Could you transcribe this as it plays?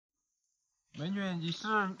美女，你是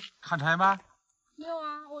砍柴吗？没有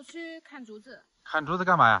啊，我去砍竹子。砍竹子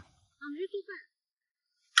干嘛呀？啊，你去做饭。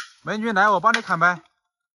美女，来，我帮你砍呗。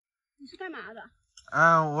你是干嘛的？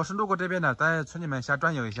我是路过这边的，在村里面瞎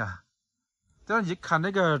转悠一下。这样你砍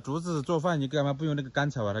那个竹子做饭，你干嘛不用那个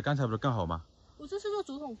干草啊？那干草不是更好吗？我这是做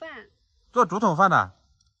竹筒饭。做竹筒饭的？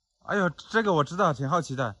哎呦，这个我知道，挺好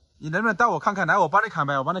奇的。你能不能带我看看？来，我帮你砍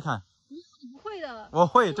呗，我帮你砍。你不会的。我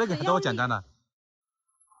会，这个都简单的。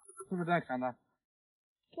是不是这样砍的？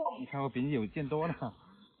你看我比你有劲多了。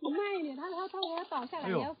你慢一点，他要倒下来，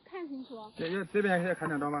你要看清楚哦。这边要砍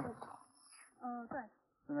2刀吗？对。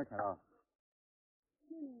这边砍了。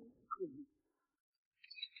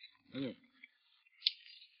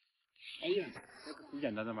哎呀，这不挺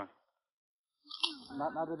简单的吗？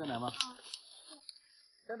拿这边来吗？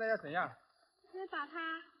现在要怎样？现在把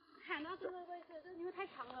它砍到这个位置，这因为太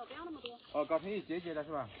长了，不要那么多。哦，搞成一节节的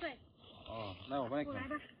是吧？对。哦，那我帮你砍。我来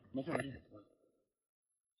吧。没事。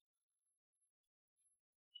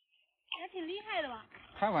还挺厉害的吧？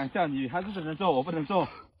开玩笑，女孩子只能做，我不能做。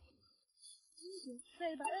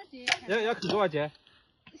对，把这节。要砍多少节？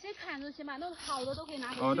先砍着先把那个好的都可以拿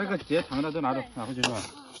回去。哦，那个节长的都拿回去是吧？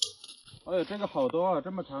哎呦，这个好多啊，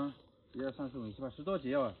这么长，1、2、3、4、5、6、7、8，10多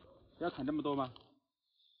节哦。要砍这么多吗？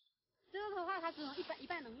这个的话，它只能一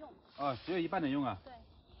半能用。哦，只有一半能用啊？对。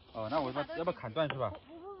哦，那我要不砍断是吧？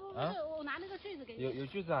不，我拿那个锯子给你。有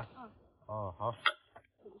锯子啊？哦，好。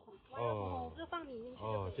哦。就放里面去。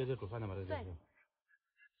哦，这是煮饭的吗？这对。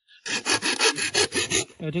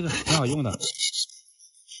哎，这个挺好用的。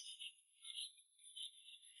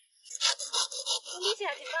力气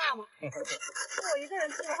还挺大嘛。我一个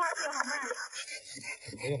人吃的话，吃的好慢。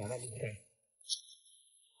没有拿到力气。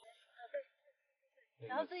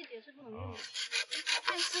然后这一节是不能用的。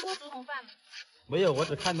你吃过竹筒饭吗？没有，我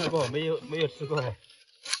只看到过，没有吃过。在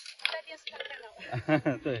电视上看到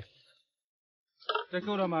的。对。这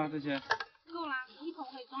够了吗？这些？够了，一桶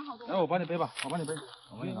可以装好多。来，我帮你背吧，我帮你背。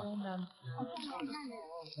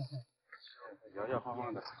摇摇晃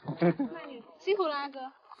晃的。辛苦了，阿哥。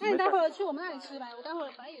那你待会儿去我们那里吃吧，我待会儿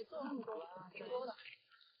反正也做了那么多，挺多的。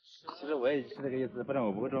其实我也是这个意思，不然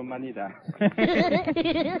我不会这么卖力的。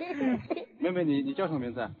妹妹，你叫什么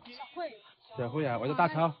名字？小慧。小慧啊，我叫大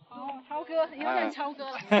超。哦，超哥，以后叫你超哥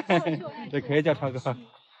了。也可以叫超哥。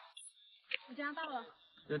我家到了。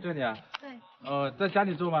在这里啊？对。在家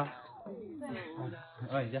里住吗？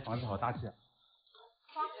对。你家房子好大气啊。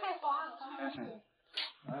太花了。对。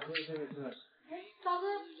嫂子，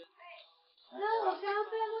那我刚刚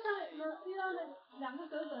在路上遇到了2个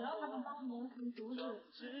哥哥，然后他们帮我磨竹子。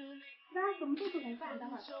那怎么做竹筒饭？待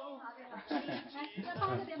会儿。来，再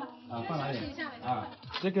放这边吧。放哪里？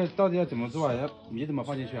这个到底要怎么做啊？米怎么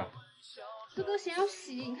放进去啊？这个先要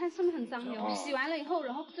洗，你看是不是很脏油？洗完了以后，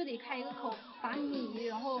然后这里开一个口，把米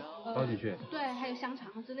然后倒进去。对，还有香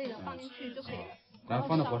肠之类的放进去就可以了。然后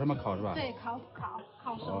放到火上面烤是吧？对，烤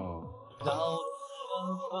熟。到远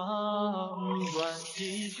方，关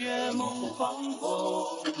一绝梦放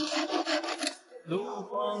火，路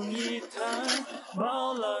荒一滩，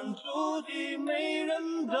猫栏竹地没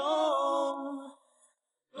人懂。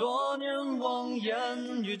多年望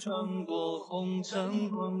眼欲穿过红尘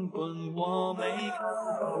滚滚，我没看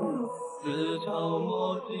透。自嘲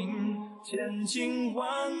墨尽，千情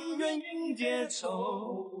万怨应结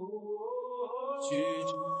愁。曲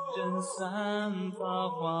终人散，发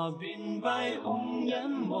花鬓白红颜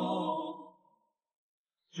没。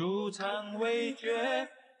煮残未绝，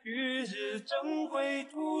与日争辉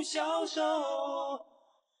徒消瘦。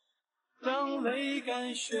当泪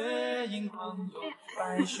干血影狂涌，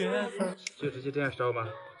白雪纷。就直接这样烧吗？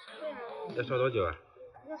对啊。要烧多久啊？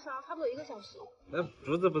要烧差不多1个小时。那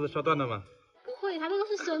竹子不是烧断了吗？不会，它这个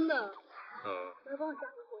是生的。哦。来帮我加个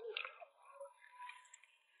火力。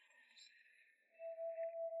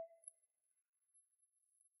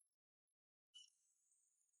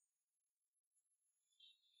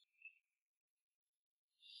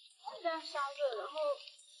这样烧着，然后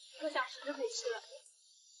1个小时就可以吃了。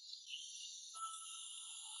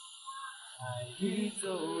爱已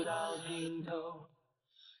走到尽头，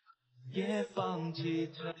也放弃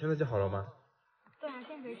他。现在就好了吗？对啊，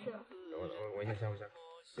现在可以吃了。我闻一下香不香？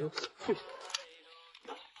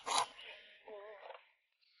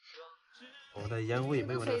我们的烟味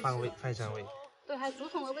没有那个饭香味。对，还有竹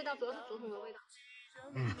筒的味道，主要是竹筒的味道。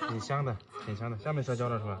挺香的，挺香的。下面烧焦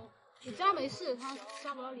了是吧？你这样没事，它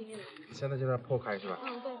烧不到里面来。现在就要破开是吧？对，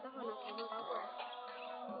待会儿拿火锅打过来。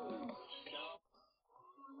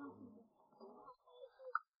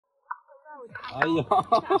哎呀，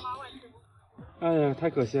哎呀，太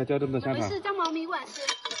可惜了，掉这么多香肠。没事，叫猫咪过来吃。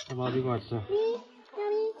叫猫咪过来吃。咪，喵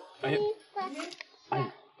咪，咪，过来，过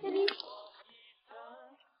来，喵咪。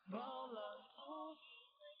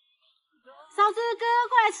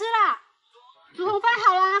吃了，竹筒饭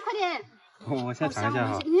好了，快点。我先尝一下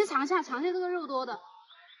哈。你先尝一下，尝一下这个肉多的。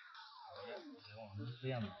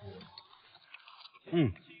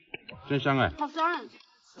嗯，真香哎。好香。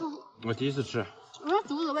我第一次吃。有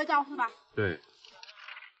竹子的味道是吧？对。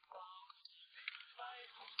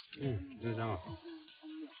真香啊！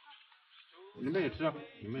你们也吃啊，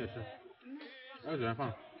你们也吃。要给它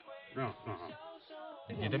放，这样放好。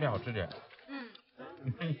你这边好吃点。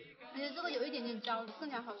而且这个有一点点焦，更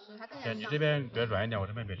加好吃，它更加香。你这边比较软一点，我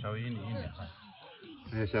这边比较稍微硬一点哈。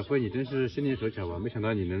哎呀，小慧，你真是心灵手巧啊！没想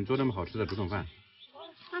到你能做那么好吃的竹筒饭。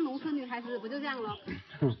那农村女孩子不就这样了？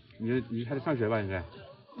你还在上学吧？应该。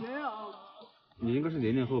没有。你应该是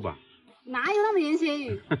00后吧？哪有那么言闲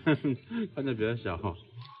语？看着比较小。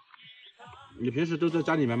你平时都在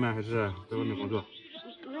家里面吗？还是在外面工作？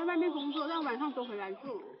我在外面工作，但晚上走回来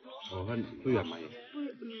住。哦，那不远吗？不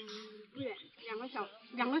远，2个小时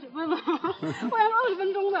不，我要20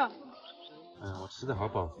分钟的。我吃的好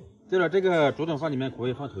饱。对了，这个竹筒饭里面可不可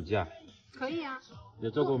以放土鸡啊？可以啊。有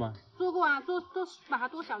做过吗？做过啊，把它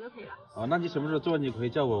剁小就可以了。哦，那你什么时候做？你可以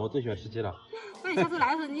叫我最喜欢吃鸡了。那你下次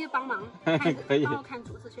来的时候你也帮忙，可以，帮我看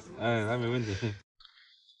竹子去。那没问题。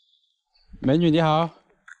美女你好，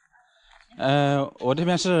我这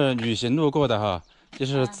边是旅行路过的哈，就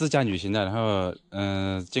是自驾旅行的，然后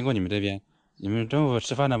经过你们这边，你们中午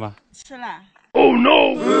吃饭了吗？吃了。Oh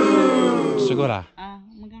no！ 吃过了。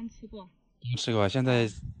我们刚吃过。吃过，现在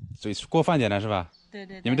过饭点了是吧？对。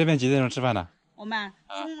你们这边几点钟吃饭呢？我们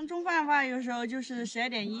中饭的话，有时候就是12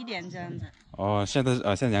点1点这样子。哦，现在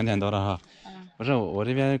2点多了哈。不是我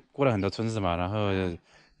这边过了很多村子嘛，然后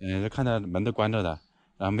就看到门都关着的，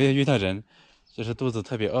然后没有遇到人，就是肚子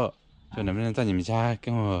特别饿，就能不能在你们家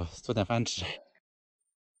跟我做点饭吃？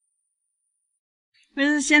不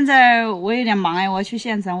是，现在我有点忙哎，我要去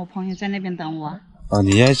县城，我朋友在那边等我。哦，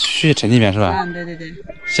你要去城里面是吧？对。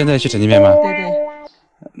现在去城里面吗？对。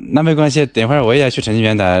那没关系，等会儿我也要去城里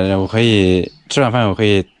面的，我可以吃完饭我可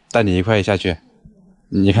以带你一块下去，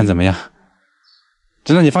你看怎么样？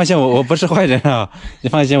真的，你放心，我不是坏人啊，你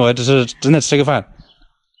放心，我只是真的吃个饭。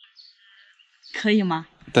可以吗？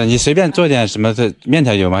对，你随便做点什么的，面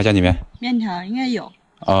条有吗？家里面？面条应该有。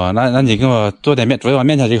哦，那你给我做点煮一碗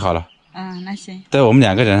面条就好了。那行。对，我们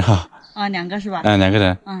2个人哈。2个是吧2个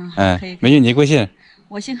人。可以。美女，你贵姓？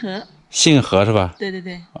我姓何。姓何是吧？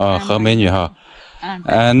对。哦，何美女哈。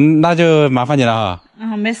那就麻烦你了哈。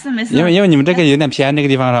没事。因为你们这个有点偏那个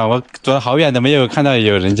地方了，我走了好远都没有看到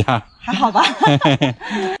有人家。还好吧。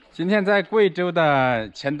今天在贵州的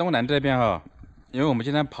黔东南这边哈，因为我们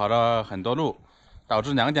今天跑了很多路，导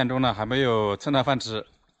致2点钟呢还没有蹭到饭吃。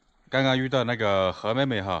刚刚遇到那个何妹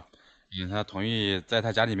妹哈，她同意在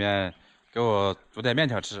她家里面给我煮点面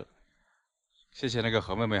条吃。谢谢那个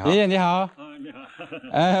何妹妹哈。爷爷你好。你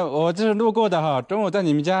好。我这是路过的哈，中午在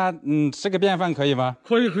你们家吃个便饭可以吗？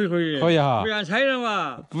可以。可以哈。不要菜了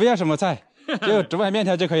嘛？不要什么菜，就煮碗面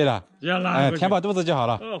条就可以了。填饱肚子就好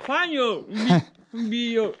了。饭有，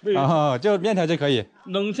米有。哦，就面条就可以。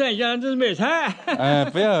农村现在这是没菜。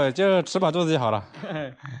不要，就吃饱肚子就好了。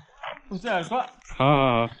不这样说。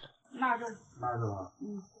好。拿着啊。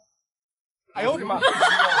哎呦我的妈！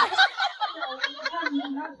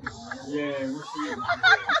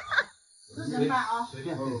随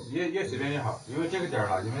便，越随便越好，因为这个点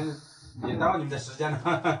了，你们也耽误你们的时间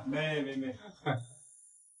了。没。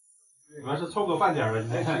主要是错过饭点了，你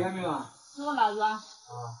时间没有啊？煮了是吧？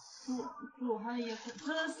煮好像也可以，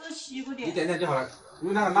这是西瓜点。一点点就好了，因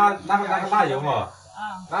为那个辣油嘛，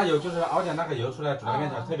辣油就是熬点那个油出来煮那个面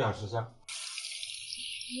条特别好吃香。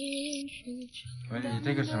喂，你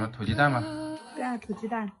这个是什么土鸡蛋吗？对啊，土鸡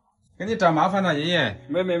蛋。给你找麻烦了，爷爷。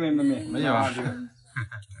没有啊。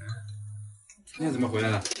今天怎么回来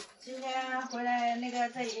了？今天回来那个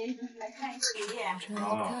这里来看一下爷爷。哦。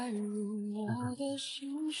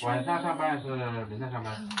晚上上班还是凌晨上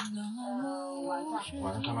班？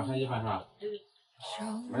晚上上班上夜班是吧？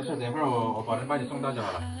没事，等会儿我保证把你送到就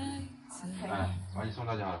好了。把你送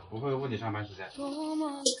到就好了，不会问你上班时间。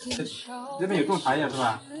这边有种茶叶是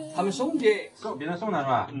吧？他们送的。别人送的是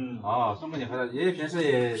吧？哦，送给你喝的。爷爷平时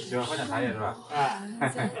也喜欢喝点茶叶是吧？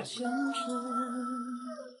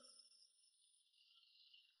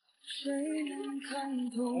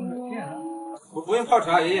不用泡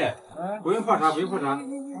茶，爷爷。不用泡茶。不喝了。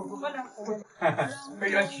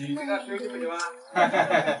非要去这个水就不行吗？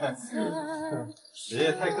爷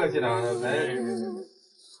爷太客气了，来。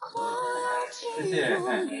谢谢。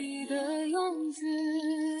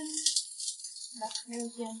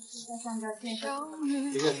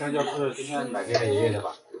这个香蕉是今天买给爷爷的吧？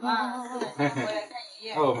啊，对，我来看爷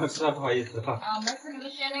爷。那我们吃了不好意思哈。啊，没事，你们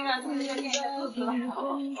先那个从这个店先收拾了。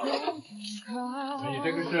你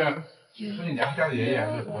这个是你娘家的爷爷还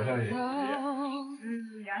是我家的爷爷？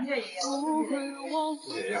娘家爷爷。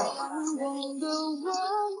爷爷啊。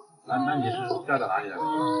那你是嫁到哪里来的？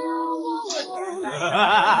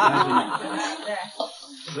对。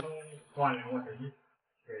完了，我这里。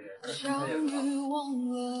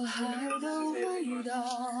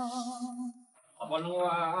我弄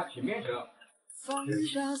啊，去面去了。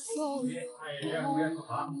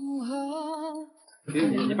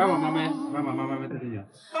你爸爸妈妈在这里。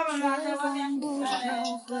爸爸妈妈在外面。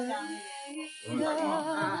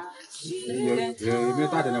有没有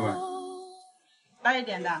大点的碗？大一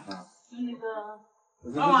点的。就那个。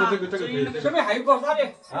这个可以。这边还有个啥的？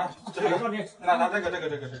啊，这个拿这个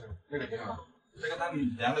挺好，这个他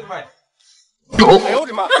们量得快。哎呦我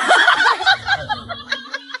的妈！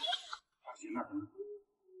行了。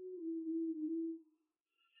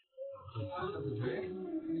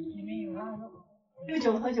里面有腊肉。这个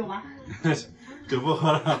酒喝酒吗？酒不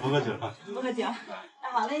喝了，不喝酒了。不喝酒。那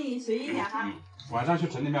好，那你随意点哈。晚上去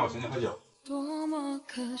城里面，我请你喝酒。多么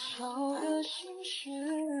可笑的心事。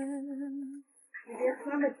你别喝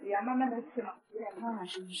那么急啊，慢慢的吃嘛，有点烫。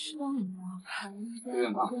有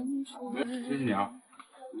点烫，谢谢你啊。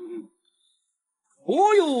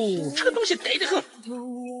哦呦，这个东西得得很。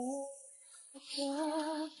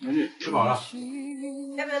美女，吃饱了。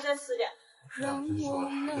要不要再吃点？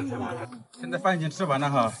现在饭已经吃完了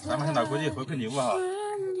哈，咱们还拿过去回馈礼物哈。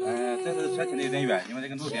这次车停的有点远，因为这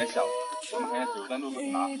个路有点小，我们还要走段路过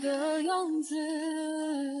去拿。来，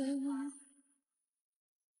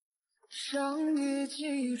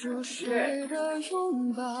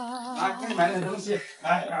给你买点东西，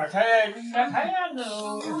来，二菜，太阳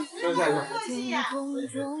喽，收下一下。客气呀。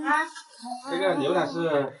啊。这个牛奶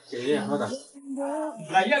是给爷爷喝的。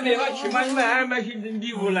那也没法去嘛，你们还买些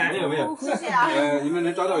礼物来？没有。谢谢啊。你们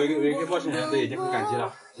能招待我一个陌生人，这已经很感激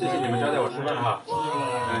了。谢谢你们招待我吃饭哈。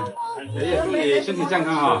爷爷祝你身体健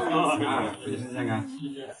康哈。祝你身体健康。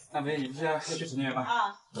大飞，你不是要去城里面吗？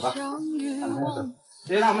啊。走吧。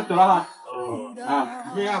爷爷，那我们走了哈。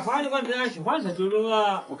对呀，反正我这样喜欢吃猪肉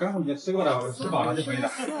啊。我刚好已经吃过了，我吃饱了就可以了。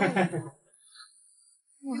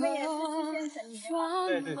你们也是去县城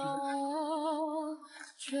里面。对。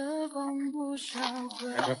却放不下回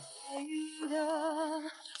忆的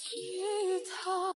吉他。